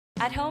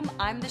At home,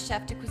 I'm the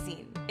chef de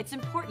cuisine. It's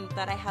important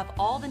that I have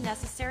all the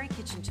necessary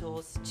kitchen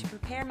tools to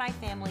prepare my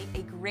family a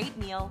great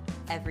meal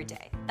every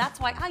day. That's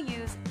why I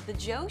use the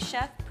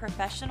JoChef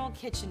Professional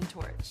Kitchen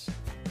Torch.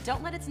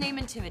 Don't let its name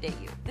intimidate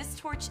you. This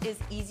torch is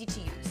easy to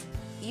use,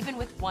 even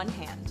with one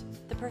hand.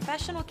 The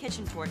Professional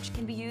Kitchen Torch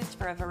can be used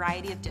for a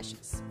variety of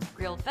dishes: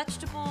 grilled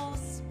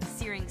vegetables,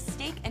 searing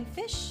steak and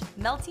fish,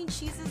 melting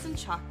cheeses and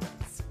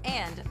chocolates.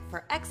 And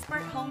for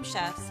expert home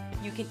chefs,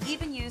 you can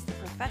even use the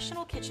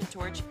Professional Kitchen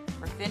Torch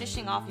for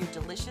finishing off your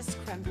delicious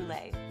creme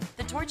brulee.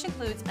 The torch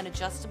includes an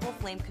adjustable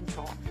flame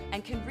control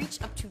and can reach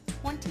up to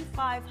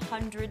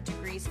 2,500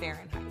 degrees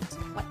Fahrenheit.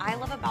 What I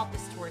love about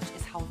this torch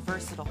is how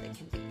versatile it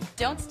can be.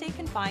 Don't stay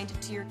confined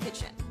to your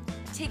kitchen.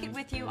 Take it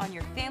with you on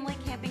your family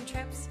camping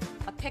trips,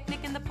 a picnic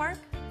in the park,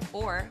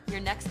 or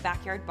your next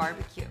backyard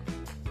barbecue.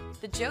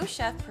 The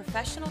JoChef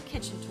Professional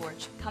Kitchen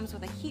Torch comes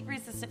with a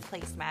heat-resistant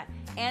placemat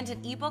and an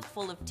ebook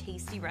full of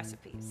tasty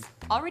recipes.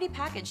 Already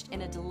packaged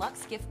in a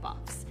deluxe gift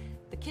box,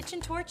 the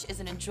kitchen torch is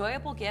an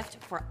enjoyable gift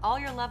for all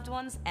your loved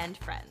ones and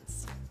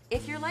friends.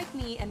 If you're like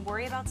me and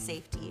worry about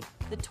safety,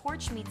 the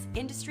torch meets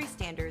industry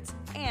standards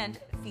and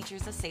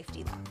features a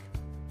safety lock.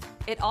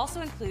 It also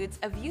includes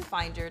a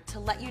viewfinder to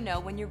let you know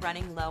when you're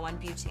running low on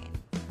butane.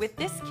 With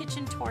this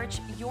kitchen torch,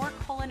 your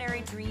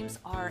culinary dreams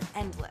are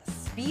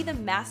endless. Be the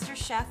master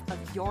chef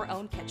of your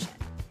own kitchen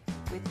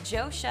with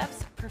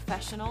JoChef's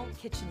Professional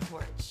Kitchen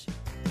Torch.